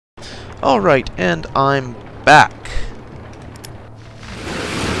Alright, and I'm back.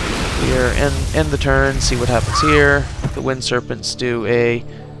 Here, end the turn, see what happens here. The Wind Serpents do a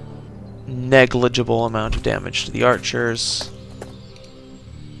negligible amount of damage to the archers.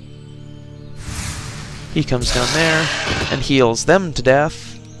 He comes down there and heals them to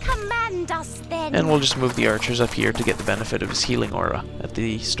death. Command us then. And we'll just move the archers up here to get the benefit of his healing aura at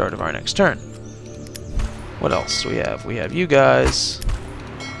the start of our next turn. What else do we have? We have you guys,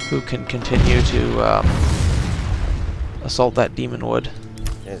 who can continue to assault that demon wood.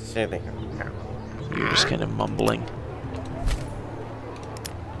 You're just kind of mumbling.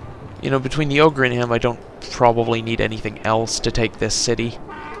 You know, between the ogre and him, I don't probably need anything else to take this city.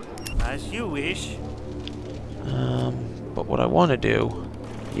 As you wish. But what I want to do...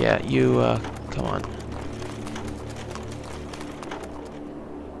 Yeah, you, come on.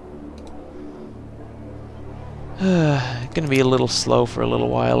 Gonna be a little slow for a little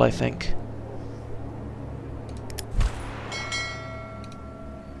while, I think.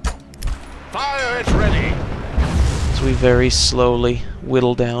 Fire is ready. As we very slowly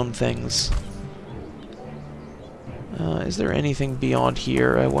whittle down things. Is there anything beyond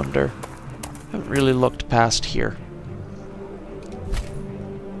here, I wonder? I haven't really looked past here.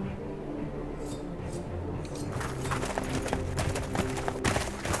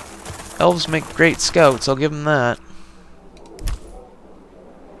 Elves make great scouts, I'll give them that.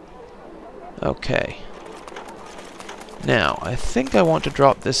 Okay. Now, I think I want to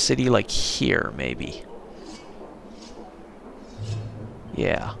drop this city like here, maybe.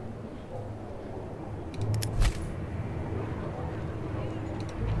 Yeah.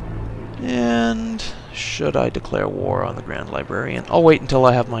 And should I declare war on the Grand Librarian? I'll wait until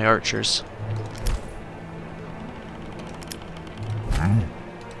I have my archers.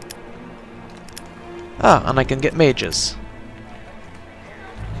 Ah, and I can get mages.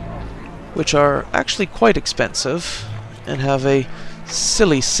 Which are actually quite expensive and have a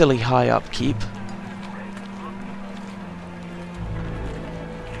silly, silly high upkeep.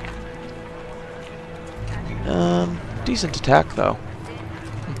 Decent attack though.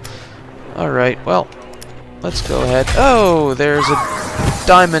 Alright, well, let's go ahead. Oh, there's a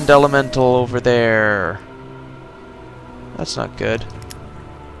diamond elemental over there. That's not good.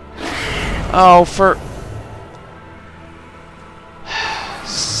 Oh, for...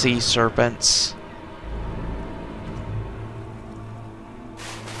 sea serpents.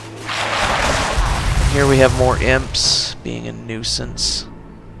 Here we have more imps, being a nuisance.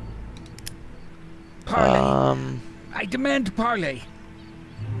 Parley. I demand parley.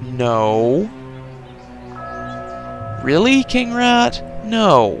 No. Really, King Rat?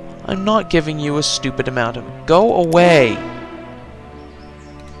 No. I'm not giving you a stupid amount of... Go away!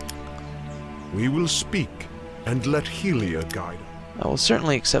 We will speak and let Helia guide. I will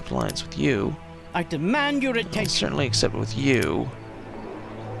certainly accept alliance with you. I demand your I'll attention. certainly accept with you.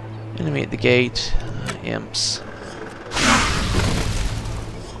 Enemy at the gate. Imps.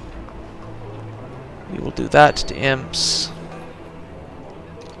 We will do that to imps.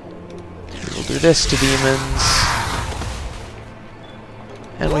 We will do this to demons.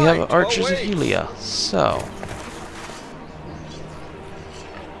 And we have archers of Helia. So.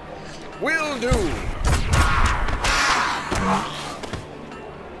 Will do.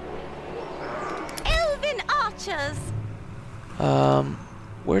 Elven archers.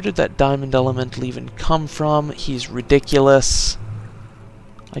 Where did that diamond elemental even come from? He's ridiculous.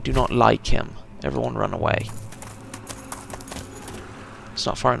 I do not like him. Everyone run away. It's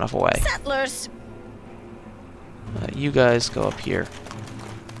not far enough away. Settlers. You guys go up here.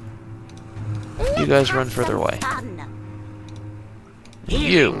 You guys run further away.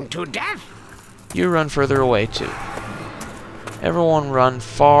 Healing to death. You run further away too. Everyone run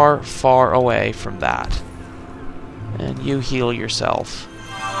far, far away from that. And you heal yourself.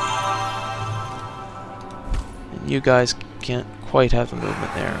 And you guys can't quite have the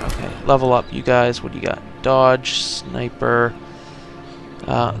movement there. Okay, level up you guys. What do you got? Dodge, sniper.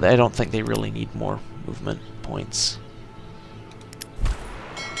 I don't think they really need more movement points.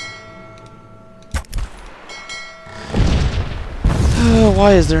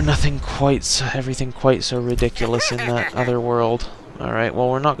 Why is there nothing quite so, everything quite so ridiculous in that other world? Alright, well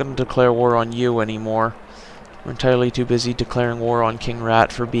we're not going to declare war on you anymore. We're entirely too busy declaring war on King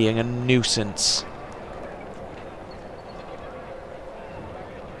Rat for being a nuisance.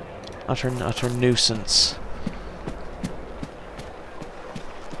 Utter nuisance.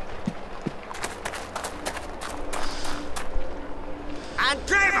 And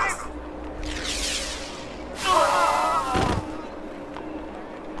greivous.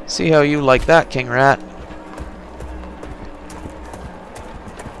 See how you like that, King Rat.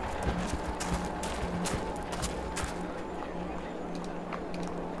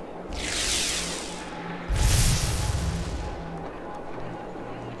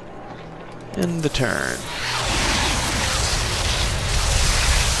 End the turn.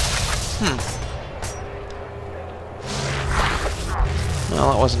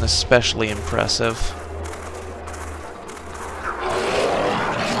 Well, that wasn't especially impressive.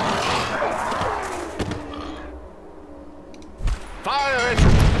 Fire it!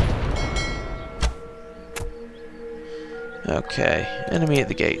 Okay, enemy at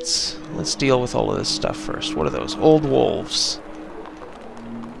the gates. Let's deal with all of this stuff first. What are those? Old wolves.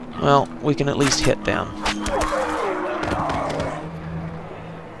 Well, we can at least hit them.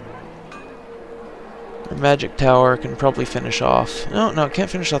 Our magic tower can probably finish off... No, it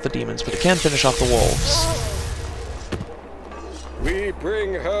can't finish off the demons, but it can finish off the wolves. We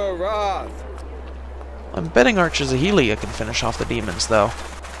bring her wrath. I'm betting Archers of Helia can finish off the demons, though.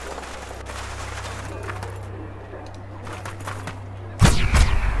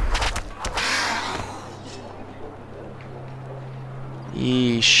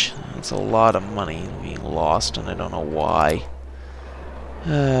 Yeesh, that's a lot of money being lost, and I don't know why.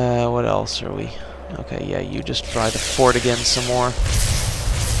 What else are we... Okay, yeah, you just try the fort again some more.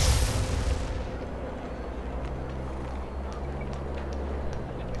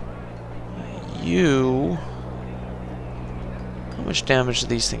 You... How much damage do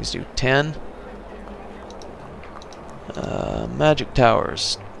these things do? 10? Magic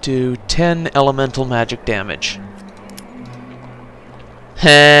towers do 10 elemental magic damage.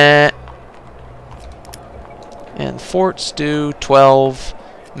 Heh. And forts do 12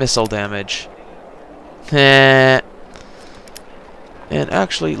 missile damage. Heh. And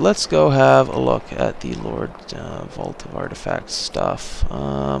actually, let's go have a look at the Lord Vault of Artifacts stuff.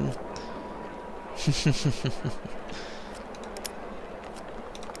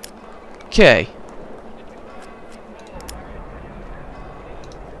 Okay.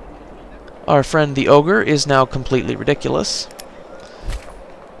 Our friend the Ogre is now completely ridiculous.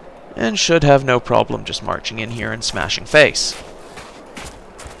 And should have no problem just marching in here and smashing face.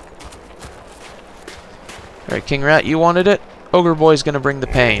 Alright, King Rat, you wanted it? Ogre Boy's gonna bring the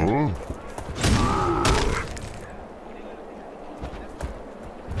pain.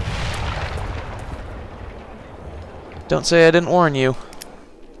 Don't say I didn't warn you.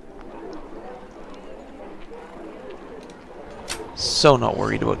 So not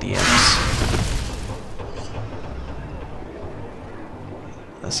worried about the imps.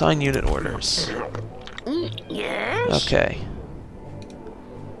 Assign unit orders. Yes? Okay.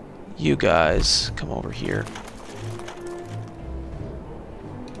 You guys, come over here.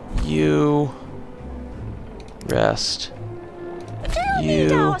 You... rest.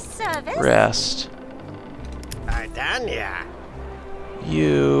 You... rest. Dania.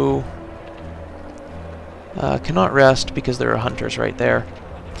 You... cannot rest because there are hunters right there.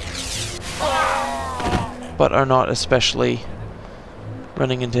 But are not especially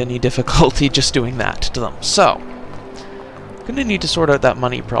running into any difficulty just doing that to them. So, gonna need to sort out that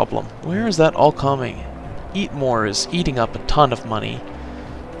money problem. Where is that all coming? Eatmore is eating up a ton of money.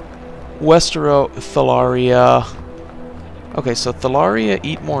 Westerow, Thalaria... Okay, so Thalaria,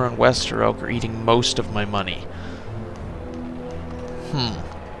 Eatmore, and Westerow are eating most of my money.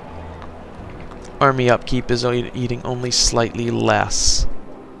 Army upkeep is eating only slightly less.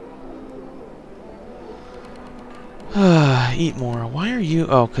 Eat more. Why are you...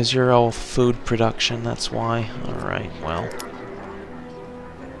 Oh, because you're all food production, that's why. Alright, well.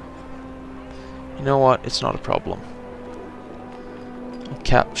 You know what? It's not a problem. I'll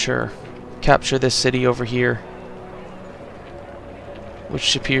capture this city over here,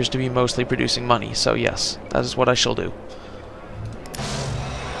 which appears to be mostly producing money, so yes, that is what I shall do.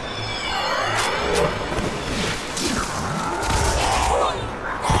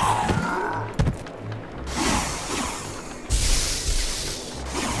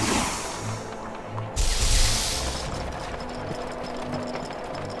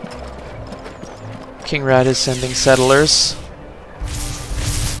 King Rat is sending settlers.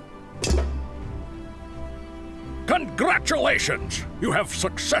 Congratulations! You have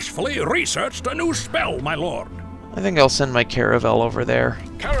successfully researched a new spell, my lord. I think I'll send my Caravel over there.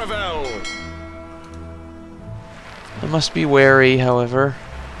 Caravel! I must be wary, however,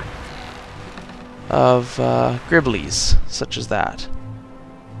 of Gribblies, such as that.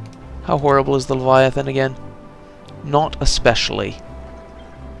 How horrible is the Leviathan again? Not especially.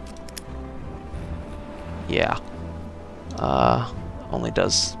 Yeah. Only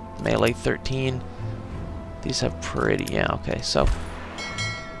does melee 13. These have pretty... Yeah, okay, so...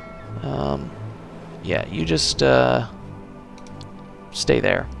 yeah, you just, stay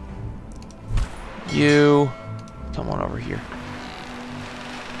there. You... Come on over here.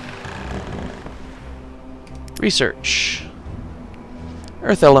 Research.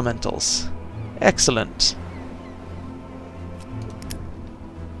 Earth elementals. Excellent.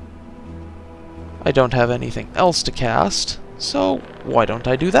 I don't have anything else to cast, so why don't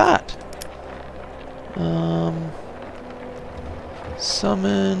I do that?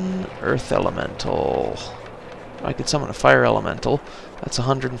 Summon Earth Elemental. I could summon a Fire Elemental. That's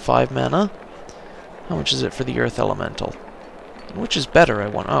 105 mana. How much is it for the Earth Elemental? Which is better, I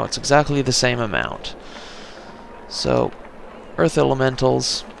want... Oh, it's exactly the same amount. So, Earth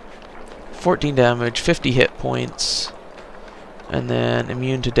Elementals, 14 damage, 50 hit points, and then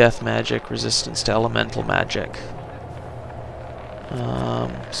immune to death magic, resistance to elemental magic.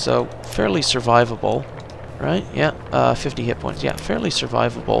 So, fairly survivable, right? Yeah, 50 hit points. Yeah, fairly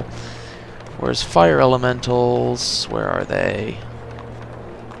survivable. Whereas Fire Elementals, where are they?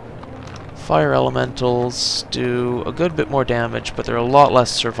 Fire Elementals do a good bit more damage, but they're a lot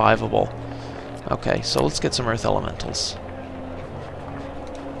less survivable. Okay, so let's get some Earth Elementals.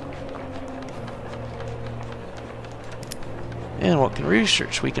 And what can we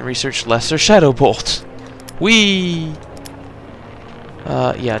research? We can research Lesser Shadow Bolt. Whee!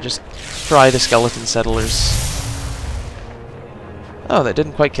 Yeah, just fry the skeleton settlers. Oh, that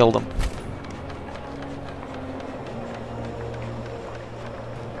didn't quite kill them.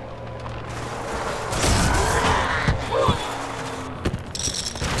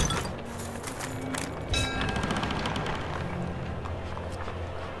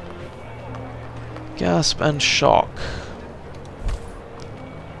 Gasp and shock.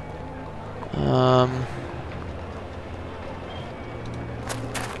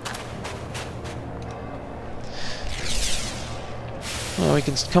 Well, we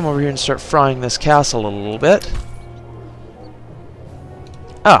can come over here and start frying this castle a little bit.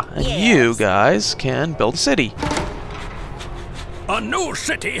 Ah, and you guys can build a city. A new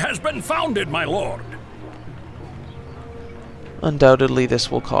city has been founded, my lord. Undoubtedly, this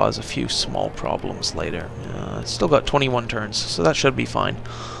will cause a few small problems later. It's still got 21 turns, so that should be fine.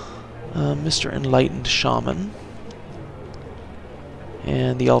 Mr. Enlightened Shaman.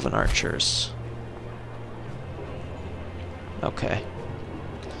 And the Elven Archers. Okay.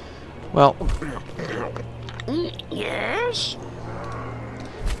 Well... Yes?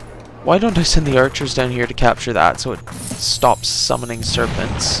 Why don't I send the archers down here to capture that so it stops summoning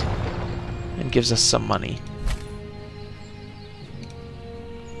serpents and gives us some money?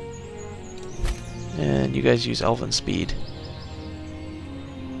 And you guys use Elven Speed.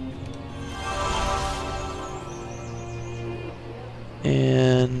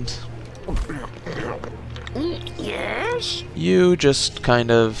 And... Yes? you just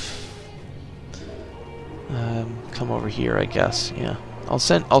kind of... come over here, I guess. Yeah. I'll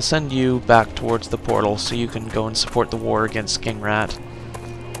send you back towards the portal so you can go and support the war against King Rat.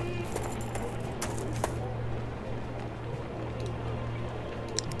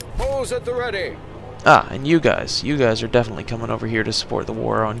 Bulls at the ready. Ah, and you guys are definitely coming over here to support the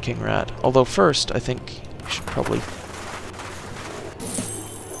war on King Rat. Although first, I think we should probably...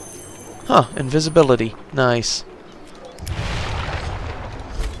 Huh, invisibility. Nice.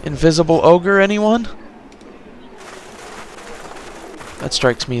 Invisible ogre, anyone? That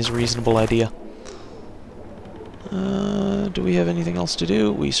strikes me as a reasonable idea. Do we have anything else to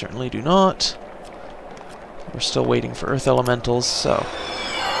do? We certainly do not. We're still waiting for Earth Elementals, so...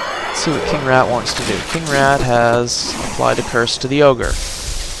 let's see what King Rat wants to do. King Rat has applied a curse to the ogre.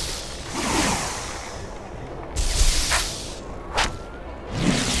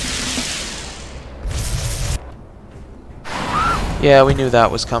 Yeah, we knew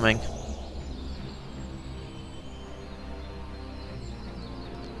that was coming.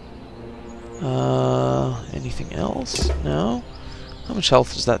 Anything else? No? How much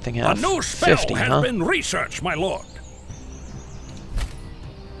health does that thing have? A new spell 50, has huh? been researched, my lord.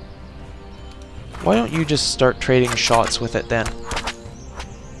 Why don't you just start trading shots with it then?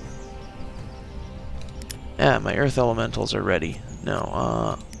 Ah, my Earth Elementals are ready.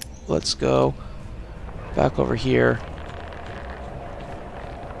 No, let's go back over here.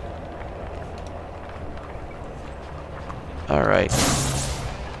 Alright.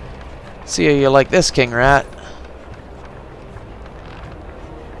 See how you like this, King Rat.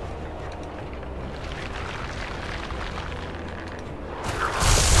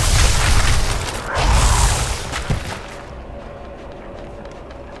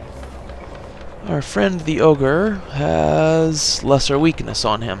 Our friend the ogre has lesser weakness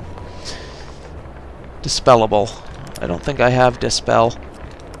on him. Dispellable. I don't think I have Dispel.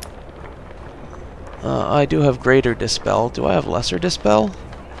 I do have greater Dispel. Do I have lesser Dispel?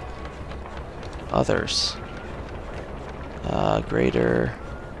 Others. Greater...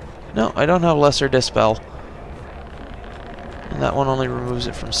 no, I don't have lesser Dispel. And that one only removes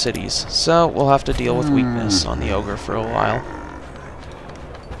it from cities. So we'll have to deal with weakness on the ogre for a while.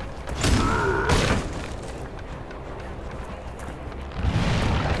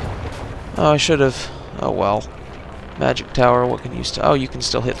 Oh, I should have... Oh well. Magic tower, what can you still... Oh, you can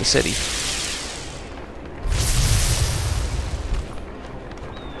still hit the city.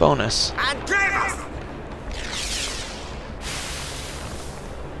 Bonus.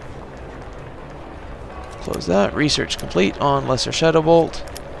 Close that. Research complete on Lesser Shadow Bolt.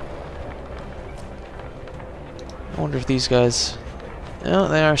 I wonder if these guys... No,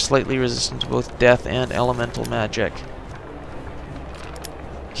 they are slightly resistant to both death and elemental magic.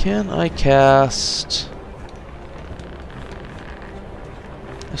 Can I cast...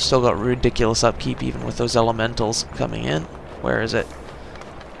 I've still got ridiculous upkeep even with those elementals coming in. Where is it?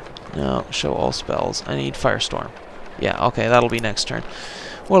 No, show all spells. I need Firestorm. Yeah, okay, that'll be next turn.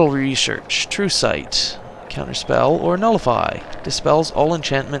 What'll research? True Sight. Counterspell or Nullify. Dispels all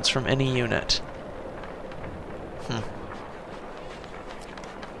enchantments from any unit.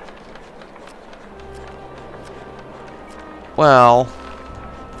 Well,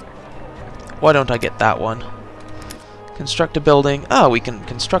 why don't I get that one? Construct a building. Ah, we can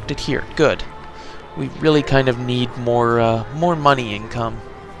construct it here. Good. We really kind of need more money income.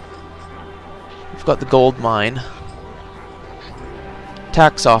 We've got the gold mine.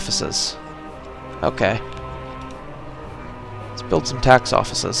 Tax offices. Okay. Let's build some tax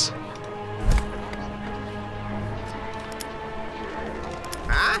offices.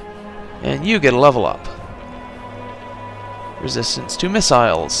 And you get a level up. Resistance to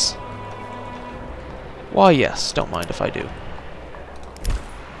missiles. Why, yes. Don't mind if I do.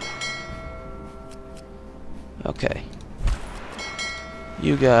 Okay.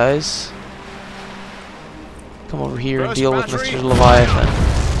 You guys... come over here and deal with Mr. Leviathan.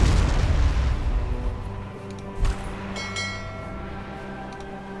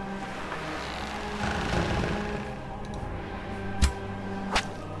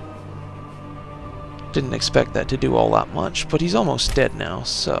 Didn't expect that to do all that much, but he's almost dead now,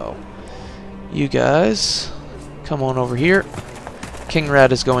 so... You guys, come on over here. King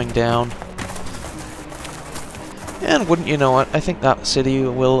Rat is going down. And wouldn't you know it, I think that city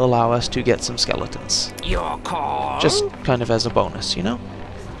will allow us to get some skeletons. Your call. Just kind of as a bonus, you know?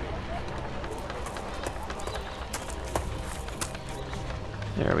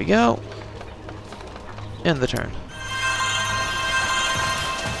 There we go. End the turn.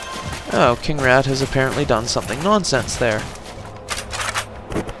 Oh, King Rat has apparently done something nonsense there.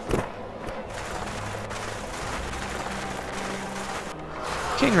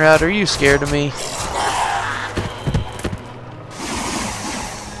 King Rat, are you scared of me?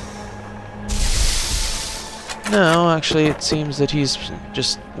 No, actually it seems that he's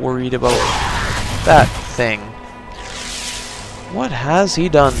just worried about that thing. What has he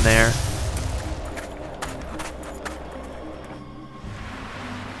done there?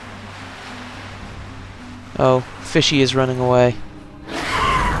 Oh, Fishy is running away.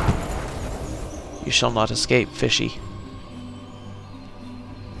 You shall not escape, Fishy.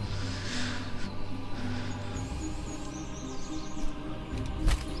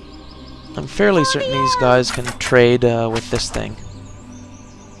 I'm fairly certain these guys can trade with this thing.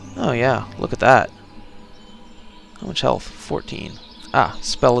 Oh yeah, look at that. How much health? 14. Ah,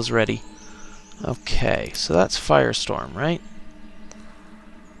 spell is ready. Okay, so that's Firestorm, right?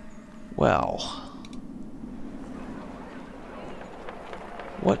 Well...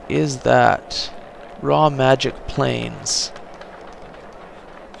 what is that? Raw Magic Planes.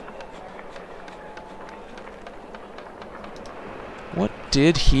 What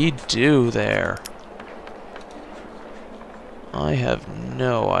did he do there? I have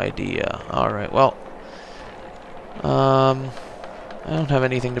no idea. Alright, well... I don't have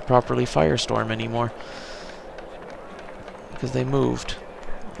anything to properly Firestorm anymore. Because they moved.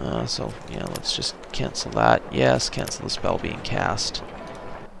 So, yeah, let's just cancel that. Yes, cancel the spell being cast.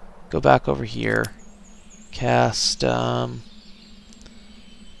 Go back over here. Cast, doesn't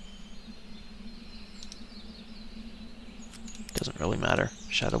really matter.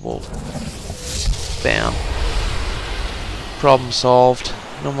 Shadow Bolt. Bam. Problem solved.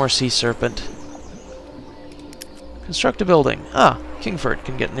 No more Sea Serpent. Construct a building. Ah, Kingford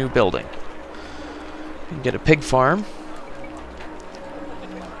can get a new building. We can get a pig farm.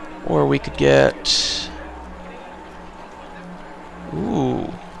 Or we could get...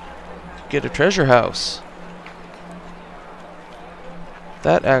 ooh. Get a treasure house.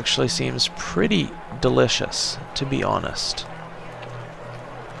 That actually seems pretty delicious, to be honest.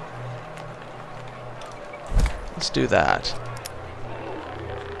 Let's do that.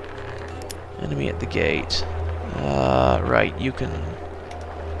 Enemy at the gate. Right, you can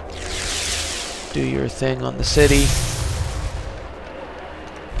do your thing on the city.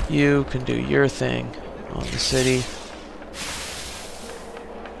 You can do your thing on the city.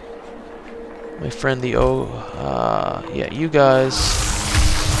 My friend the yeah, you guys.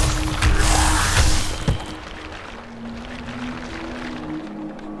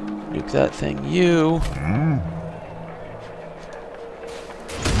 Nuke that thing, you.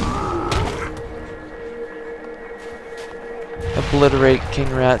 Obliterate King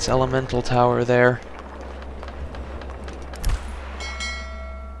Rat's elemental tower there.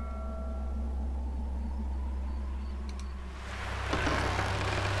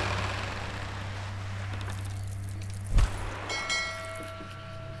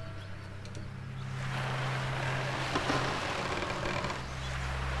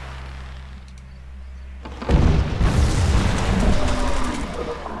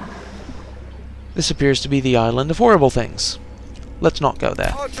 This appears to be the island of horrible things. Let's not go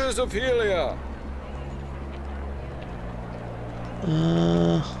there. Archers of Helia.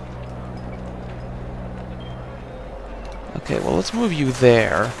 Okay, well, let's move you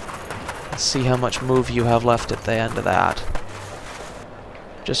there. Let's see how much move you have left at the end of that.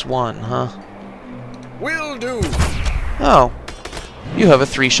 Just one, huh? Will do. Oh. You have a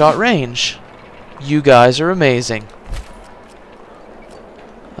 3-shot range. You guys are amazing.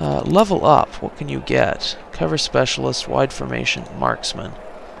 Level up. What can you get? Cover specialist, wide formation, marksman.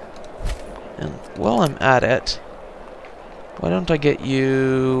 And while I'm at it, why don't I get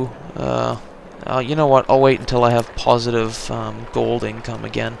you... you know what? I'll wait until I have positive gold income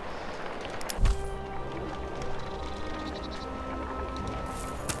again.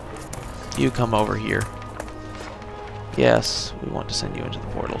 You come over here. Yes, we want to send you into the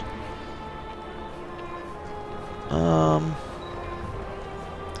portal.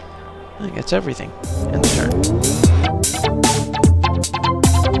 I think that's everything. End the turn.